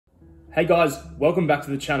Hey guys, welcome back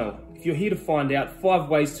to the channel. If you're here to find out 5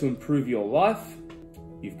 ways to improve your life,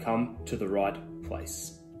 you've come to the right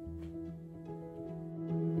place.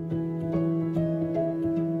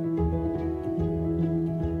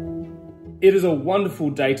 It is a wonderful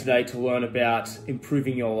day today to learn about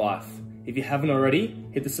improving your life. If you haven't already,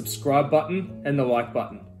 hit the subscribe button and the like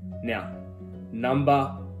button. Now, number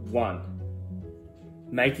 1,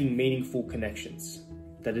 making meaningful connections.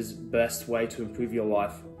 That is the best way to improve your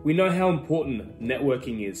life. We know how important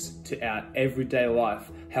networking is to our everyday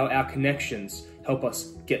life, how our connections help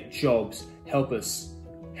us get jobs, help us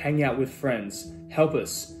hang out with friends, help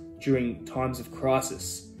us during times of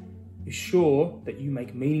crisis. Be sure that you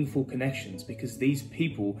make meaningful connections because these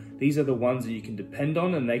people, these are the ones that you can depend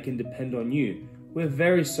on and they can depend on you. We're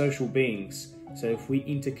very social beings, so if we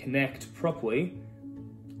interconnect properly,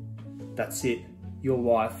 that's it. Your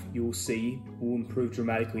life, you will see, will improve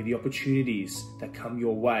dramatically. The opportunities that come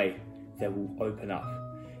your way, they will open up.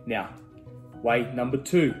 Now, way number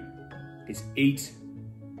 2 is eat,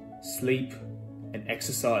 sleep, and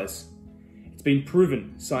exercise. It's been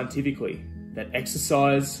proven scientifically that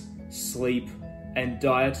exercise, sleep, and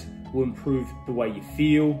diet will improve the way you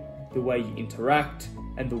feel, the way you interact,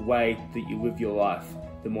 and the way that you live your life.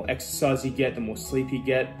 The more exercise you get, the more sleep you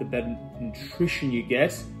get, the better nutrition you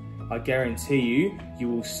get, I guarantee you, you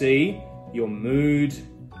will see your mood,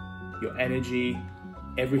 your energy,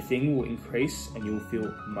 everything will increase and you will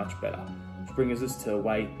feel much better. Which brings us to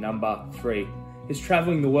way number 3, is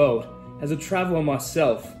traveling the world. As a traveler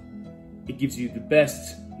myself, it gives you the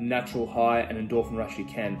best natural high and endorphin rush you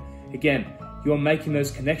can. Again, you're making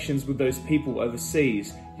those connections with those people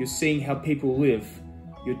overseas. You're seeing how people live.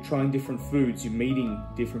 You're trying different foods. You're meeting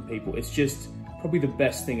different people. It's just probably the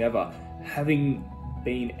best thing ever. Having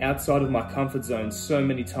been outside of my comfort zone so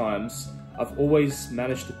many times, I've always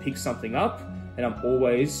managed to pick something up and I'm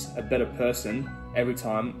always a better person every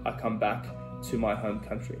time I come back to my home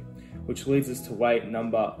country. Which leads us to way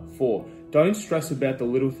number 4. Don't stress about the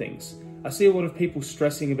little things. I see a lot of people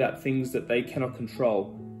stressing about things that they cannot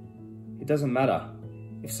control. It doesn't matter.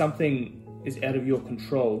 If something is out of your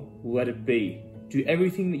control, let it be. Do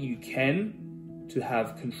everything that you can to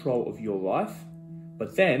have control of your life,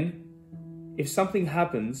 but then if something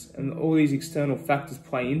happens and all these external factors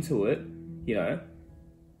play into it,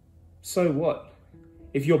 so what?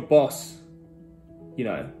 If your boss,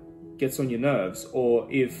 gets on your nerves, or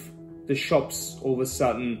if the shops all of a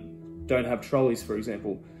sudden don't have trolleys, for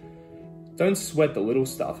example, don't sweat the little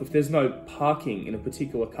stuff. If there's no parking in a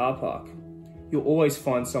particular car park, you'll always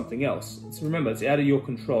find something else. So remember, it's out of your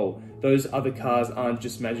control. Those other cars aren't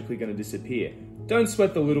just magically going to disappear. Don't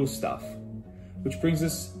sweat the little stuff. Which brings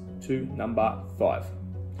us to number 5.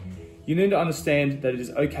 You need to understand that it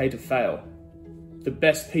is okay to fail. The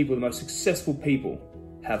best people, the most successful people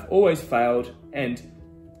have always failed and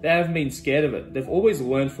they haven't been scared of it. They've always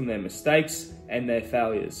learned from their mistakes and their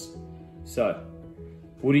failures. So,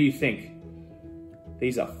 what do you think?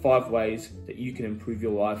 These are 5 ways that you can improve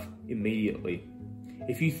your life immediately.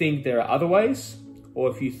 If you think there are other ways,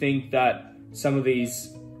 or if you think that some of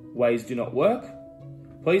these ways do not work,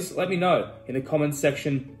 please let me know in the comments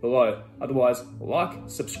section below. Otherwise, like,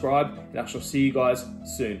 subscribe, and I shall see you guys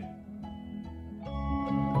soon.